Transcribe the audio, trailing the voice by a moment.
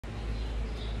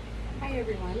Hi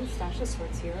everyone, it's Dasha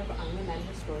Swartz here of On the Mend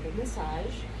Restorative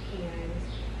Massage, and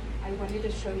I wanted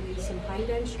to show you some hind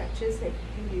end stretches that you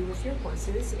can do with your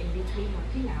horses in between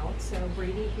working out. So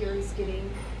Brady here is getting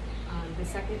the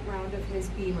second round of his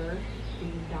BEMER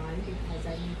being done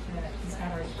because he's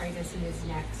got arthritis in his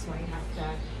neck, so I have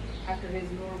to, after his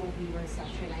normal BEMER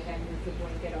session, I gotta move the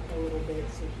blanket up a little bit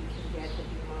so he can get the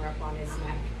BEMER up on his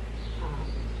neck,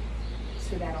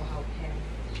 so that'll help him.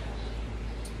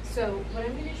 So what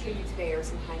I'm going to show you today are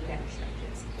some hind end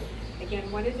stretches.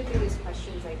 Again, one of the biggest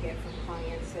questions I get from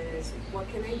clients is, what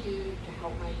can I do to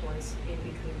help my horse in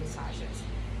between massages?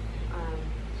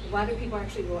 A lot of people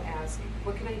actually will ask,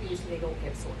 what can I do so they don't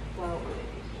get sore? Well,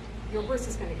 your horse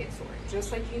is going to get sore.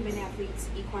 Just like human athletes,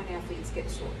 equine athletes get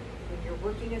sore. When you're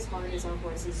working as hard as our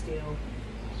horses do,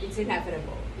 it's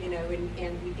inevitable,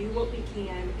 and we do what we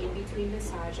can in between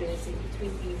massages, in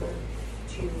between BEMER,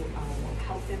 to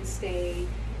help them stay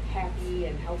happy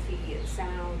and healthy and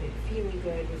sound and feeling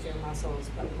good with their muscles,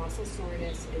 but muscle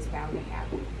soreness is bound to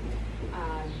happen.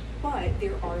 But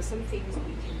there are some things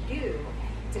we can do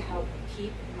to help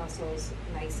keep muscles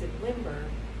nice and limber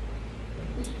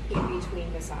in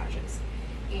between massages.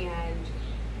 And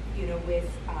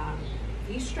with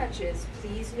these stretches,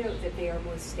 please note that they are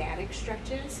more static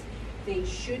stretches. They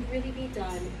should really be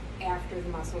done after the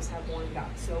muscles have warmed up.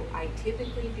 So I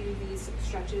typically do these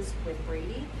stretches with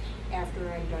Brady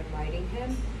after I'm done riding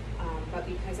him, but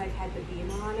because I've had the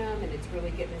BEMER on him and it's really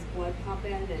getting his blood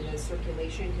pumping and the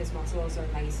circulation, his muscles are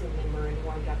nice and limber and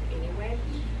warmed up anyway.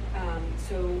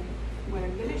 So what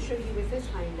I'm going to show you with this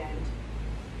hind end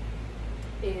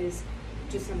is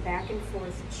just some back and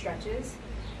forth stretches.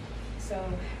 So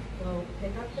we'll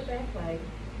pick up the back leg,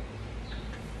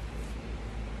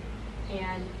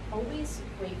 and always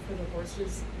wait for the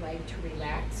horse's leg to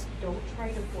relax. Don't try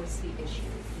to force the issue.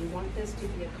 You want this to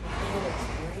be a comfortable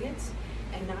experience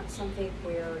and not something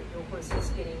where your horse is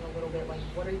getting a little bit like,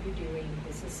 what are you doing?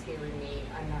 This is scaring me.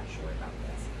 I'm not sure about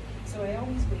this. So I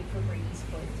always wait for Brady's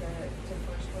foot to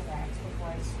first relax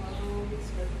before I slowly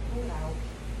start to pull it out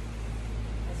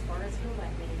as far as he'll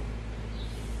let me.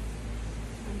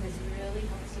 And this really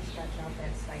helps to stretch out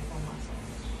that stifle muscle.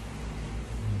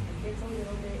 Gets a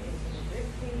little bit into the rib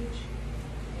cage,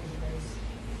 into those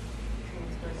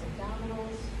transverse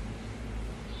abdominals.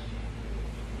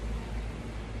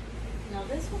 Now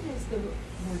this one is the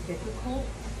more difficult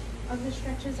of the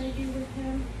stretches I do with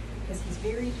him because he's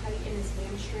very tight in his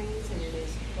hamstrings and in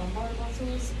his lumbar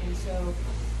muscles. And so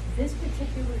this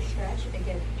particular stretch,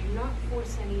 again, do not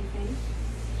force anything,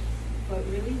 but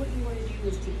really what you want to do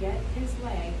is to get his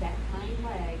leg, that hind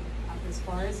leg, up as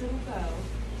far as it'll go,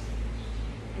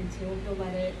 until he'll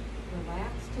let it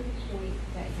relax to the point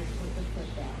that he'll put the foot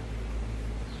down.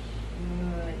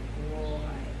 Good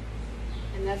boy.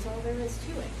 And that's all there is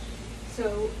to it.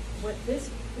 So what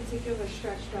this particular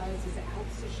stretch does is it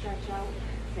helps to stretch out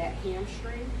that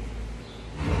hamstring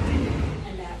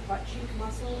and that butt cheek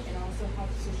muscle. It also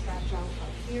helps to stretch out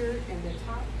up here in the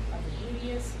top of the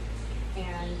gluteus.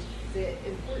 And the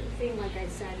important thing, like I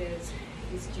said, is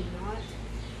do not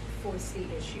force the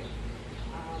issue.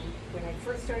 When I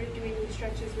first started doing these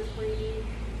stretches with Brady,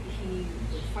 he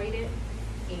would fight it,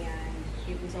 and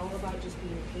it was all about just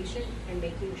being patient and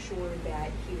making sure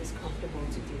that he was comfortable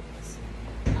to do this.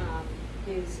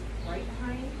 His right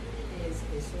hind is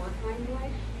his sore hind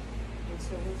leg, and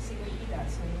so we'll see what he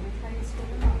does. So I'm going to try to stand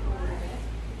him up a little bit.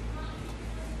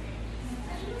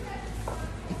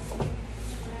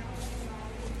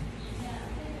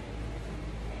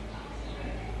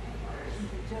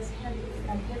 Just had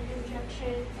a hip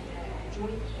injection and a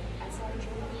joint, an SI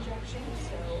joint injection,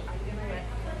 so I'm going to let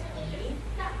him tell me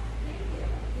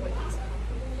what he's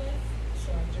comfortable with.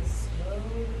 So I'm just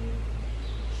slowly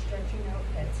stretching out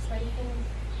that stifle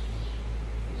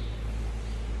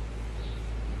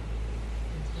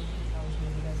until he tells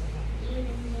me he doesn't want to do it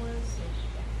anymore, so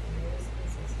there is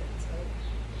consistency.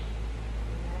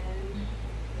 And then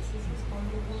this is his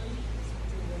harder one. This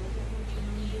one's a little bit more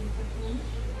challenging for him.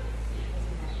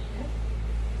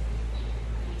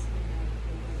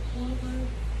 Forward,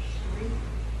 straight,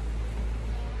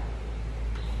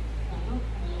 out,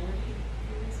 and lower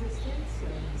the resistance, so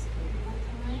just take my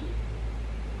time.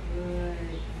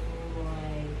 Good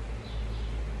boy.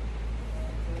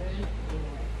 Good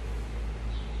boy.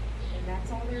 And that's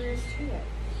all there is to it.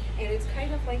 And it's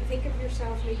kind of like, think of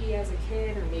yourself maybe as a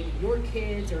kid, or maybe your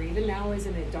kids, or even now as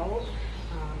an adult,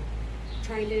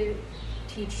 trying to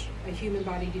teach a human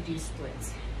body to do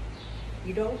splits.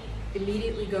 You don't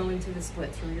immediately go into the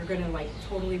splits where you're going to like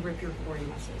totally rip your core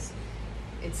muscles.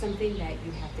 It's something that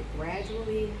you have to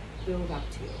gradually build up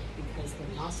to because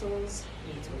the muscles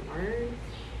need to learn,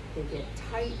 they get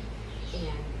tight,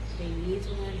 and they need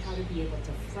to learn how to be able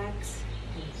to flex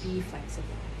and be flexible.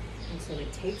 And so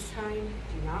it takes time.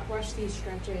 Do not rush these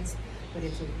stretches, but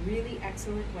it's a really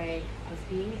excellent way of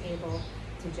being able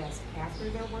to just, after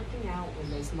they're working out, when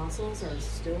those muscles are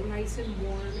still nice and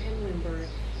warm and limber,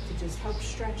 to just help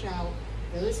stretch out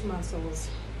those muscles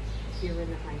here in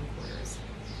the hindquarters.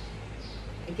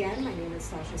 Again, my name is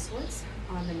Sasha Swartz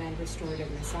on the Men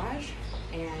Restorative Massage,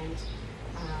 and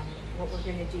what we're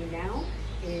going to do now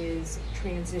is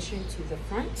transition to the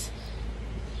front.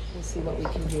 We'll see what we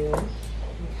can do.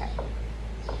 Okay.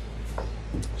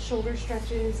 Shoulder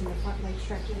stretches and the front leg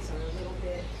stretches are a little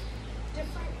bit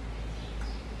different.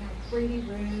 Now, Brady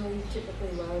really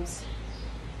typically loves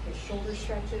his shoulder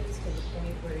stretches to the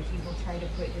point where he will try to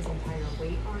put his entire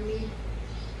weight on me.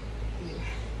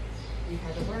 We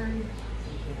had to learn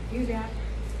you can't do that,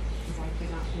 because I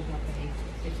could not hold up a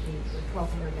 15 or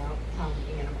 1,200 pound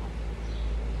animal.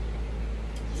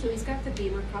 So he's got the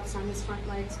BEMER cuffs on his front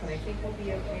legs, but I think we'll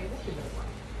be okay. We'll give it a whirl.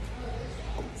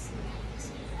 Let's see.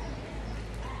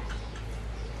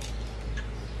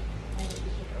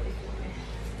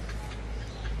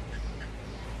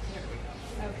 There we go.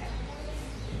 Okay.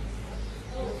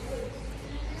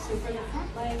 So for the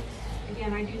front leg,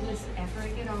 again, I do this after I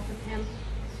get off of him.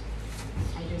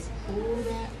 I just pull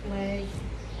that leg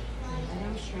and let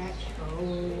him stretch.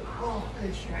 Oh,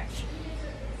 good stretch.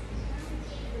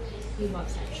 He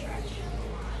loves that stretch.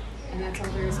 And that's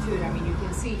all there is to it. I mean, you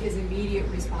can see his immediate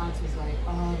response was like,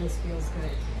 oh, this feels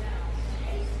good.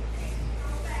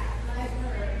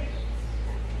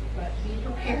 But be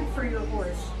prepared for your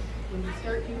horse. When you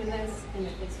start doing this and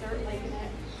if they start liking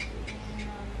it,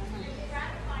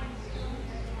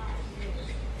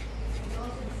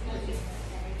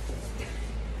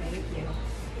 thank you.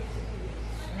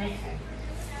 Okay.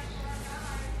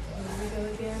 Here we go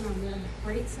again on the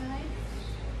right side.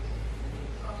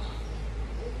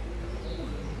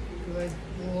 Good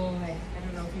boy. I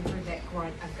don't know if you've heard that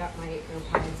grunt. I've got my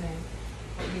AirPods in.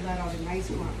 But we let out a nice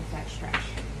grunt with that stretch.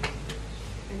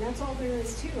 And that's all there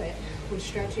is to it with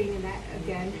stretching, and that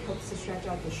again helps to stretch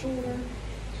out the shoulder,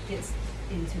 gets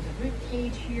into the rib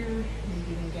cage here,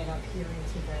 maybe even get up here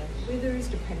into the withers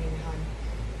depending on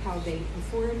how they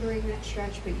perform during that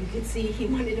stretch. But you can see he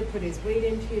wanted to put his weight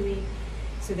into me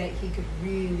so that he could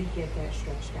really get that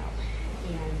stretched out.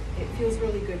 And it feels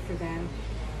really good for them.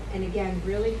 And again,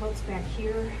 really helps back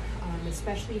here,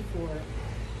 especially for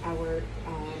our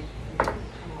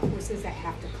horses that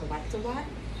have to collect a lot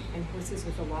and horses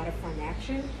with a lot of front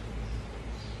action.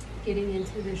 Getting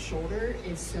into the shoulder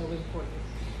is so important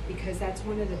because that's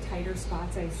one of the tighter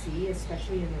spots I see,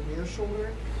 especially in the rear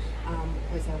shoulder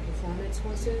with our performance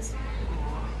horses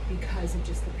because of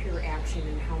just the pure action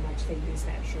and how much they use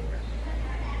that shoulder.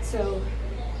 So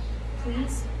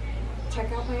please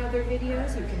check out my other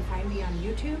videos. You can find me on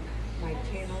YouTube. My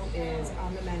channel is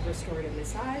On the Mend Restorative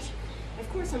Massage. Of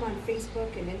course, I'm on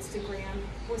Facebook and Instagram,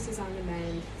 Horses on the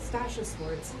Mend, Stasha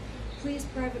Swartz. Please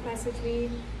private message me,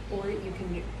 or you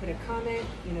can put a comment,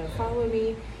 follow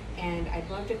me, and I'd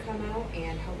love to come out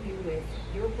and help you with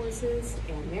your horses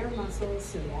and their muscles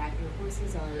so that your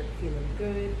horses are feeling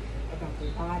good about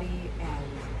their body and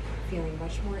feeling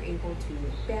much more able to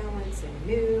balance and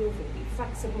move and be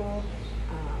flexible.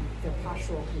 Their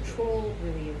postural control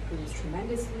really improves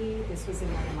tremendously. This was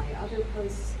in one of my other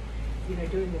posts.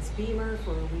 Doing this BEMER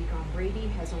for a week on Brady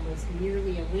has almost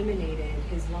nearly eliminated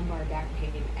his lumbar back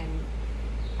pain. And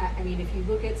I mean, if you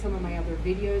look at some of my other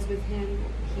videos with him,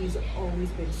 he's always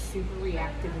been super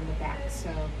reactive in the back.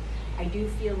 So I do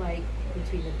feel like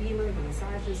between the BEMER, the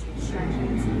massages, the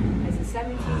stretches, as a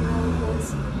 17-year-old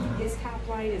horse, his top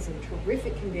line is in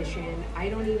terrific condition. I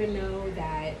don't even know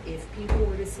that if people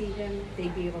were to see him,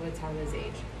 they'd be able to tell his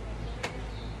age.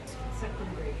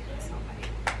 Second grade, somebody.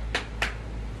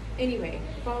 Anyway,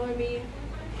 follow me.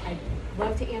 I'd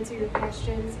love to answer your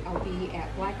questions. I'll be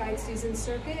at Black-Eyed Susan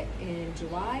Circuit in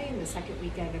July, in the second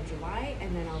weekend of July,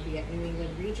 and then I'll be at New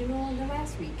England Regional in the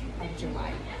last week of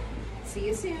July. See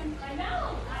you soon.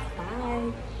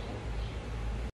 Bye.